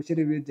పెట్టండి, నేను ఖుషి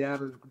రివ్యూ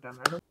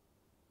చేయాలనుకుంటున్నాను.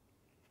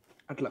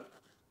 అట్లా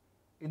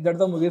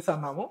ఇంతటితో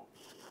ముగిస్తున్నాము.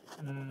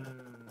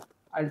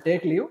 ఐ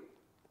టేక్ లీవ్,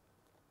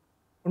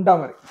 ఉంటా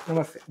మరి,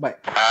 నమస్తే, బాయ్.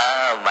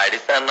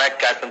 మడిసి అన్నా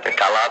కాసింత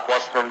కళా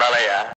కోసం ఉండాలయ్యా.